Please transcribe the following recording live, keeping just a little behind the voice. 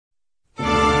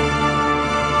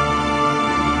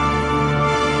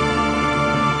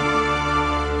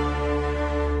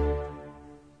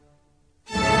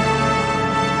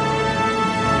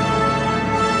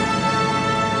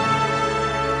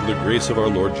grace of our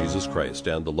Lord Jesus Christ,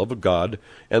 and the love of God,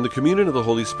 and the communion of the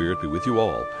Holy Spirit be with you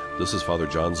all. This is Father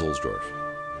John Zuhlsdorf.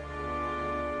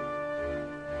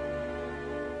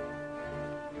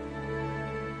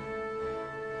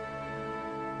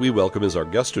 We welcome as our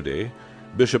guest today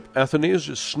Bishop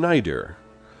Athanasius Schneider.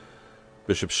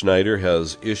 Bishop Schneider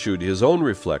has issued his own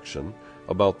reflection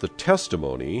about the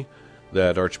testimony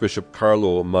that Archbishop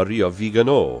Carlo Maria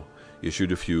Vigano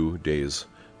issued a few days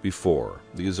before.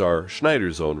 These are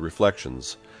Schneider's own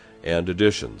reflections and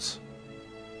additions.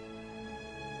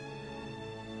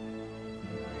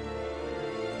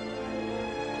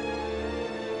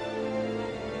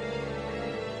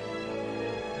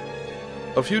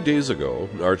 A few days ago,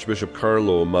 Archbishop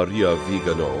Carlo Maria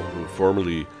Vigano,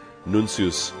 formerly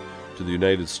Nuncius to the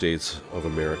United States of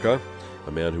America,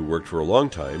 a man who worked for a long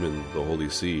time in the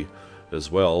Holy See as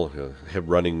well,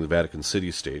 running the Vatican City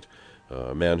State,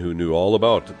 a man who knew all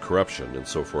about corruption and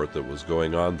so forth that was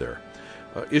going on there,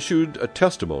 issued a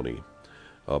testimony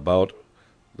about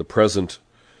the present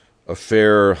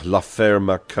l'affaire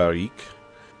McCarrick,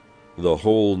 the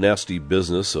whole nasty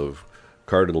business of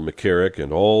Cardinal McCarrick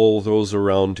and all those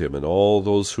around him and all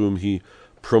those whom he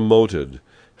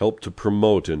helped to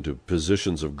promote into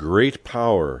positions of great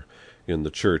power in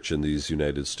the Church in these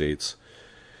United States.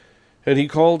 And he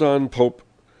called on Pope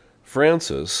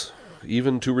Francis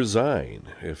even to resign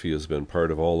if he has been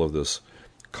part of all of this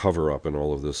cover-up and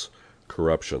all of this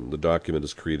corruption. The document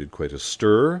has created quite a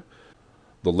stir.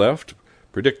 The left,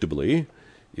 predictably,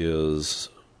 is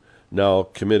now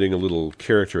committing a little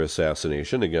character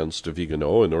assassination against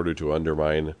Vigano in order to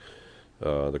undermine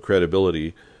the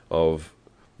credibility of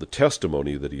the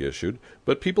testimony that he issued.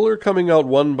 But people are coming out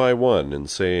one by one and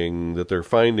saying that they're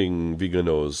finding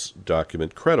Vigano's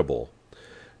document credible.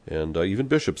 And even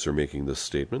bishops are making this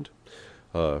statement.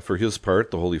 For his part,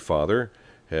 the Holy Father,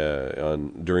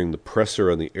 during the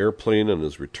presser on the airplane on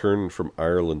his return from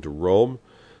Ireland to Rome,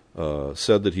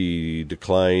 said that he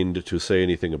declined to say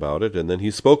anything about it, and then he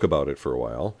spoke about it for a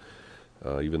while,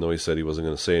 even though he said he wasn't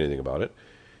going to say anything about it.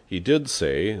 He did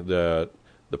say that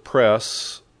the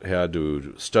press had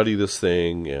to study this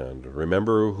thing and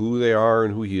remember who they are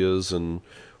and who he is and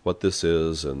what this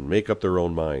is and make up their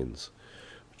own minds,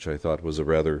 which I thought was a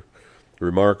rather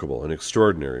remarkable and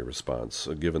extraordinary response,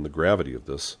 given the gravity of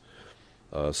this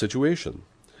situation.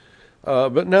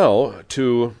 But now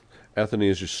to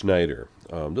Athanasius Schneider.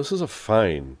 This is a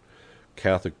fine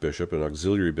Catholic bishop, an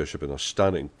auxiliary bishop in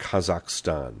Astana in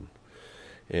Kazakhstan.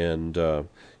 And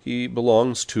he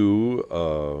belongs to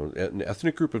an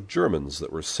ethnic group of Germans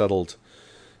that were settled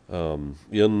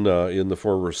in the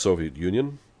former Soviet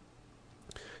Union.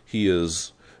 He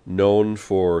is known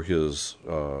for his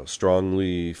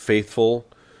strongly faithful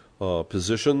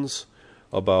positions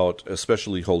about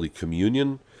especially Holy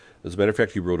Communion. As a matter of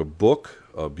fact, he wrote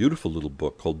a beautiful little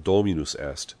book called Dominus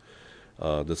Est,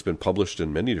 that's been published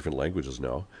in many different languages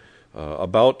now,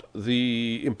 about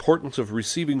the importance of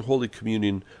receiving Holy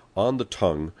Communion on the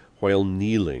tongue while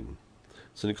kneeling.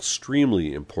 It's an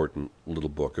extremely important little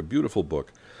book, a beautiful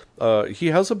book. He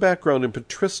has a background in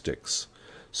patristics,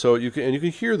 so you can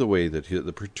hear the way that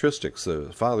the patristics,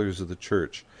 the fathers of the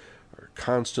Church, are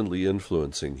constantly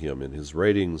influencing him in his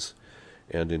writings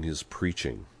and in his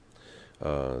preaching.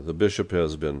 The bishop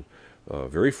has been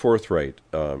very forthright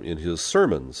in his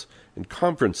sermons and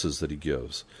conferences that he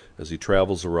gives as he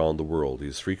travels around the world.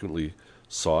 He's frequently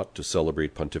sought to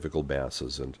celebrate pontifical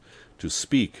masses and to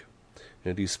speak,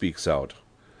 and he speaks out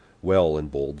well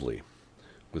and boldly,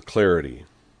 with clarity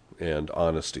and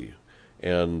honesty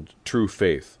and true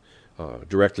faith,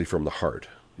 directly from the heart.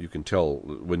 You can tell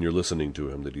when you're listening to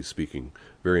him that he's speaking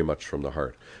very much from the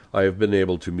heart. I have been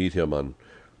able to meet him on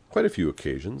quite a few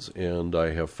occasions, and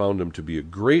I have found him to be a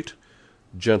great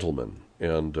gentleman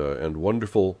and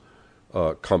wonderful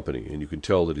company, and you can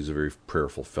tell that he's a very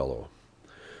prayerful fellow.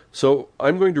 So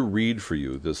I'm going to read for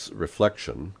you this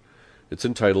reflection. It's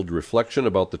entitled Reflection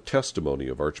about the Testimony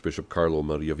of Archbishop Carlo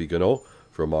Maria Vigano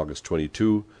from August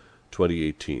 22,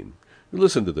 2018. You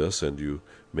listen to this and you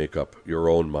make up your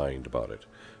own mind about it.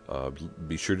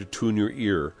 Be sure to tune your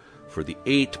ear for the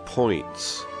 8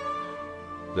 points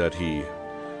that he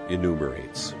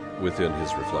enumerates within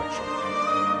his reflection.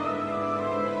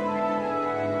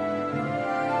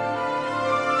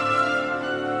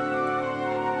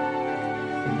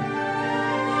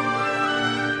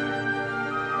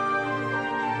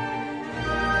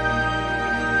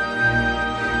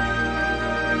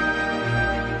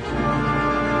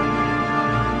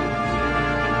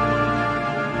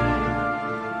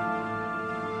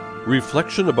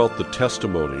 Reflection about the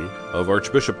testimony of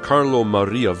Archbishop Carlo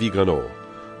Maria Vigano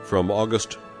from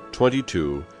August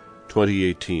 22,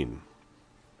 2018.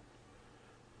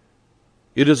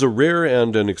 It is a rare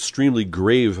and an extremely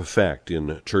grave fact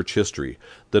in church history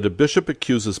that a bishop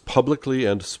accuses publicly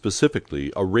and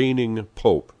specifically a reigning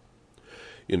pope.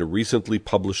 In a recently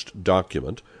published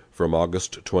document from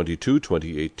August 22,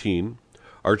 2018,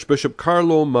 Archbishop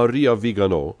Carlo Maria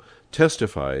Vigano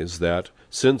testifies that,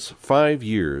 since 5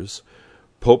 years,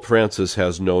 Pope Francis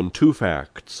has known 2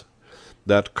 facts: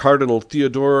 that Cardinal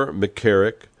Theodore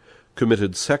McCarrick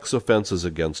committed sex offenses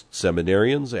against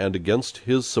seminarians and against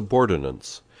his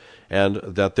subordinates, and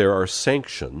that there are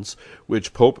sanctions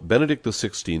which Pope Benedict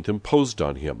XVI imposed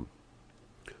on him.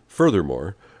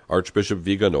 Furthermore, Archbishop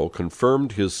Vigano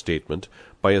confirmed his statement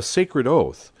by a sacred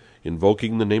oath,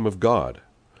 invoking the name of God.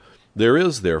 There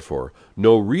is, therefore,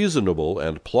 no reasonable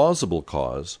and plausible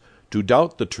cause to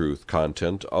doubt the truth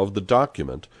content of the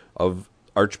document of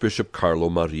Archbishop Carlo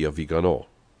Maria Vigano.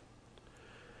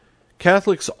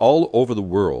 Catholics all over the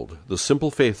world, the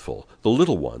simple faithful, the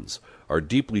little ones, are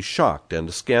deeply shocked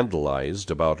and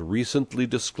scandalized about recently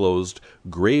disclosed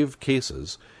grave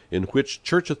cases in which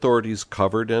church authorities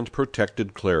covered and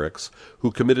protected clerics who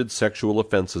committed sexual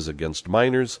offenses against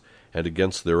minors and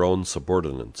against their own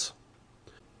subordinates.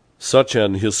 Such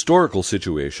an historical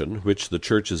situation, which the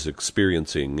Church is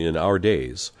experiencing in our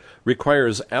days,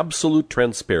 requires absolute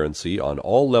transparency on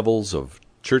all levels of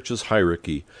Church's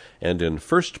hierarchy, and in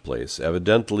first place,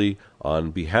 evidently,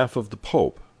 on behalf of the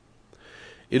Pope.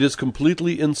 It is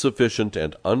completely insufficient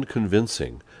and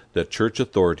unconvincing that Church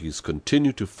authorities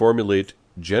continue to formulate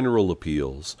general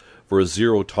appeals for a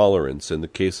zero tolerance in the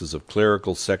cases of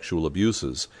clerical sexual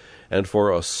abuses, and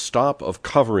for a stop of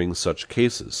covering such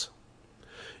cases.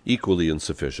 Equally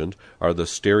insufficient are the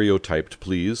stereotyped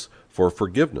pleas for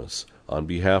forgiveness on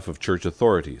behalf of church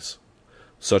authorities.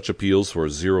 Such appeals for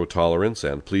zero tolerance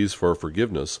and pleas for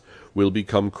forgiveness will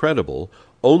become credible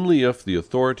only if the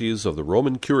authorities of the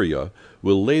Roman Curia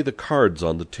will lay the cards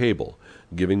on the table,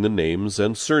 giving the names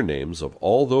and surnames of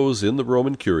all those in the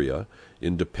Roman Curia,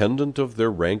 independent of their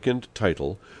rank and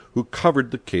title, who covered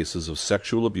the cases of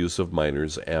sexual abuse of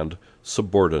minors and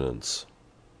subordinates.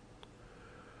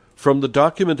 From the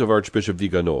document of Archbishop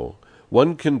Vigano,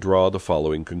 one can draw the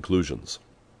following conclusions.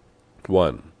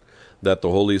 1. That the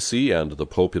Holy See and the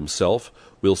Pope himself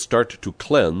will start to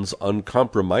cleanse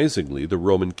uncompromisingly the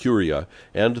Roman Curia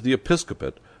and the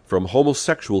Episcopate from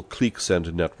homosexual cliques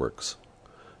and networks.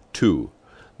 2.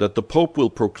 That the Pope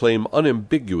will proclaim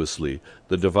unambiguously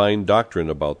the divine doctrine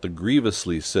about the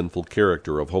grievously sinful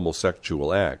character of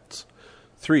homosexual acts.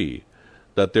 3.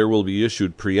 That there will be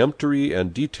issued peremptory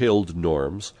and detailed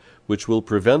norms which will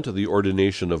prevent the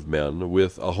ordination of men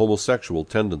with a homosexual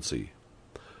tendency.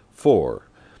 4.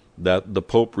 That the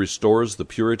Pope restores the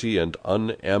purity and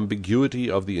unambiguity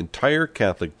of the entire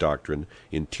Catholic doctrine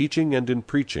in teaching and in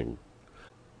preaching.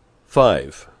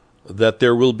 5. That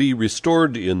there will be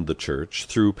restored in the Church,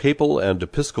 through papal and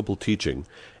episcopal teaching,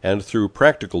 and through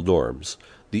practical norms,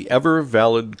 the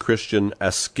ever-valid Christian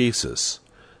ascesis,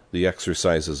 the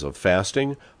exercises of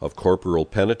fasting, of corporal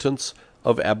penitence,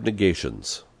 of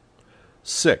abnegations.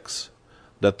 6.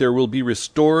 That there will be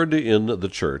restored in the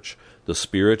Church the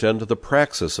spirit and the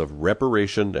praxis of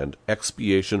reparation and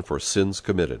expiation for sins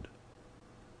committed.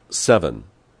 7.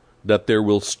 That there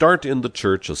will start in the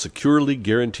Church a securely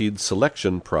guaranteed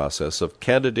selection process of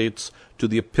candidates to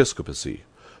the episcopacy,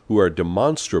 who are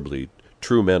demonstrably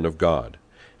true men of God,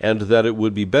 and that it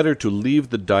would be better to leave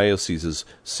the dioceses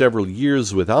several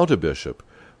years without a bishop,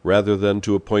 rather than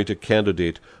to appoint a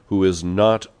candidate who is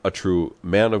not a true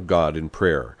man of God in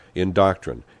prayer, in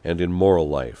doctrine, and in moral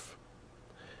life.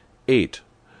 8.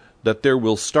 That there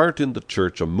will start in the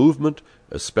Church a movement,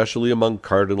 especially among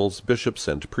cardinals, bishops,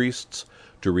 and priests,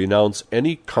 to renounce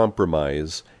any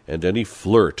compromise and any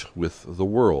flirt with the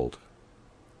world.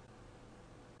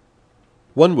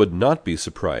 One would not be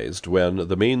surprised when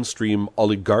the mainstream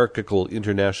oligarchical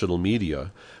international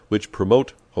media, which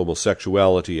promote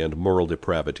homosexuality and moral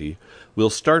depravity, will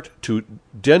start to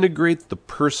denigrate the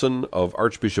person of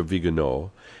Archbishop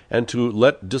Vigano and to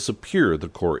let disappear the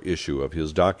core issue of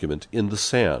his document in the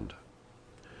sand.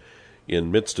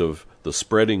 In midst of the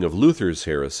spreading of Luther's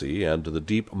heresy and the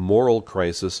deep moral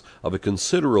crisis of a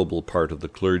considerable part of the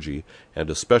clergy, and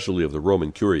especially of the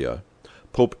Roman Curia,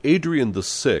 Pope Adrian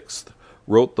VI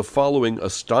wrote the following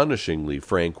astonishingly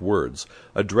frank words,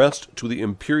 addressed to the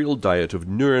Imperial Diet of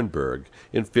Nuremberg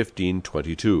in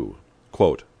 1522.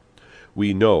 Quote,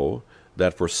 "We know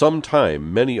that for some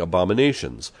time many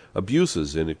abominations,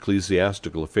 abuses in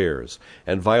ecclesiastical affairs,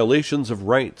 and violations of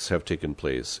rights have taken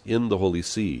place in the Holy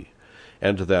See,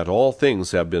 and that all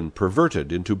things have been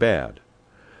perverted into bad.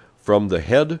 From the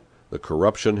head the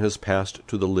corruption has passed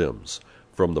to the limbs,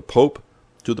 from the Pope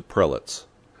to the prelates.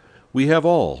 We have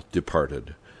all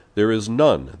departed. There is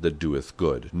none that doeth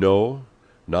good, no,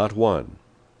 not one."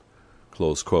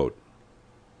 Close quote.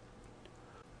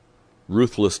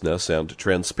 Ruthlessness and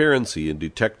transparency in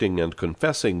detecting and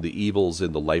confessing the evils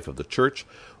in the life of the Church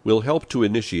will help to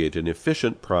initiate an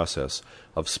efficient process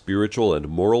of spiritual and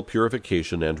moral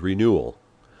purification and renewal.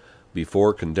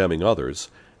 Before condemning others,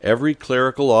 every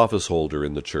clerical office-holder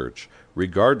in the Church,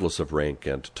 regardless of rank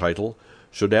and title,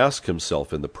 should ask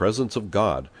himself in the presence of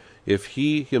God if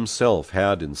he himself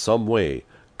had in some way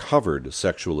covered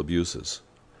sexual abuses.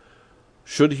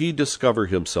 Should he discover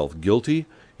himself guilty,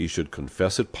 he should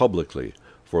confess it publicly,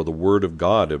 for the Word of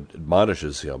God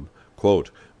admonishes him,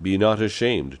 quote, "Be not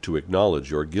ashamed to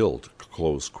acknowledge your guilt,"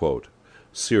 close quote.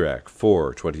 Sirach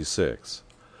 4:26.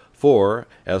 For,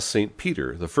 as St.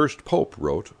 Peter, the first pope,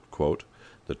 wrote, quote,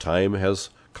 "The time has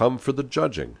come for the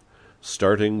judging,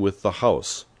 starting with the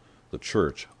house, the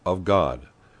church of God,"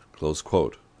 close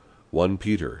quote. 1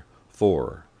 Peter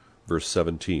 4, verse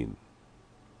 17.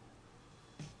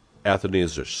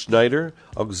 Athanasius Schneider,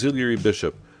 Auxiliary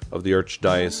Bishop of the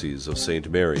Archdiocese of St.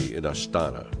 Mary in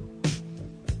Astana.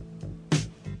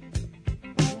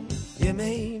 You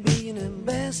may be an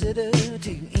ambassador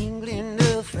to England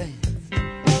or France.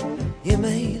 You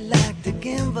may like to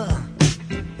gamble,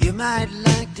 you might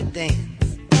like to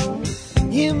dance.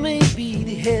 You may be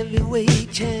the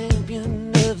heavyweight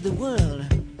champion of the world.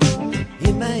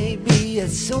 You may be a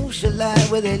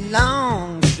socialite with a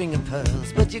long string of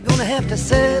pearls, but you're gonna have to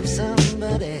serve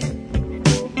somebody.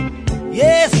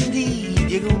 Yes,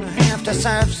 indeed, you're gonna have to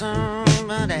serve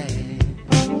somebody.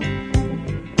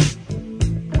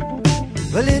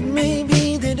 Well, it may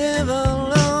be the devil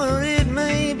or it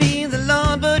may be the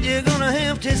Lord, but you're gonna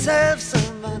have to serve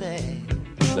somebody.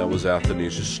 That was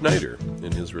Athanasius Schneider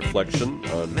in his reflection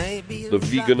on the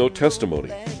Vigano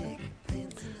testimony.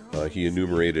 He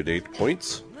enumerated 8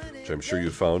 points, which I'm sure you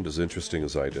found as interesting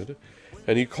as I did,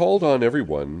 and he called on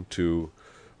everyone to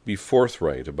be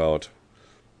forthright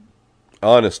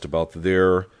honest about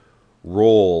their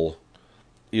role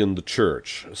in the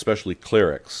church, especially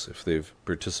clerics, if they've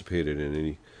participated in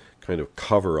any kind of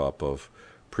cover-up of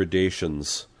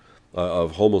predations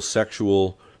of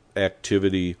homosexual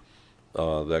activity,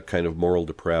 that kind of moral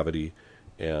depravity,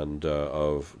 and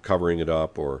of covering it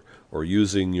up or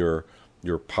using your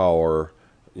power,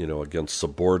 against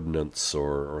subordinates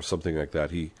or something like that.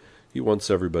 He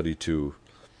wants everybody to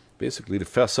basically to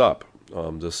fess up.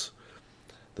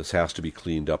 This has to be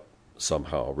cleaned up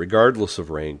somehow, regardless of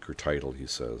rank or title, he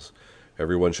says.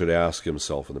 Everyone should ask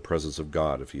himself in the presence of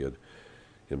God if he had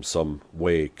in some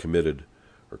way committed,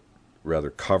 or rather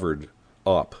covered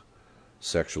up,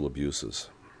 sexual abuses.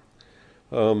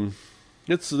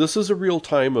 This is a real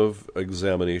time of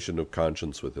examination of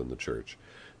conscience within the church.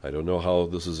 I don't know how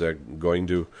this is going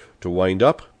to wind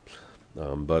up,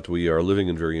 but we are living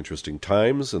in very interesting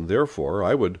times, and therefore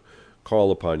I would call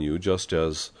upon you, just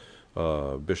as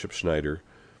Bishop Schneider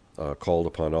called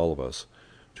upon all of us,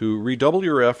 to redouble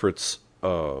your efforts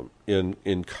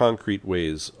in concrete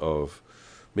ways of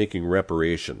making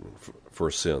reparation for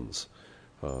sins,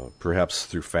 perhaps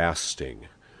through fasting.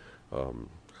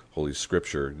 Holy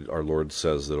Scripture, our Lord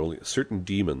says that only certain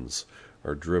demons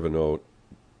are driven out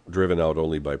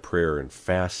only by prayer and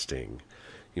fasting.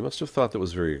 He must have thought that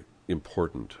was very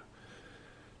important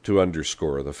to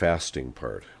underscore the fasting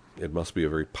part. It must be a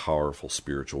very powerful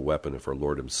spiritual weapon if our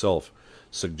Lord himself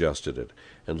suggested it.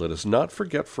 And let us not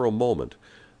forget for a moment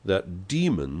that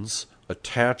demons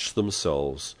attach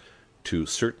themselves to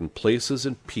certain places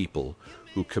and people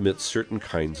who commit certain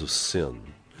kinds of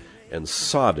sin. And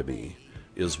sodomy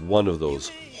is one of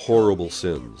those horrible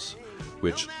sins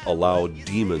which allow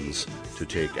demons to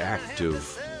take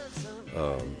active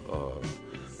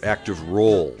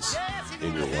roles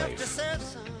in your life.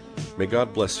 May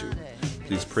God bless you.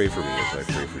 Please pray for me as I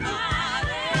pray for you.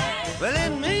 Well,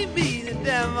 it may be the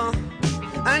devil,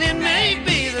 and it may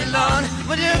be the Lord,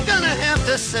 but you're gonna have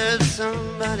to serve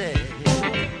somebody.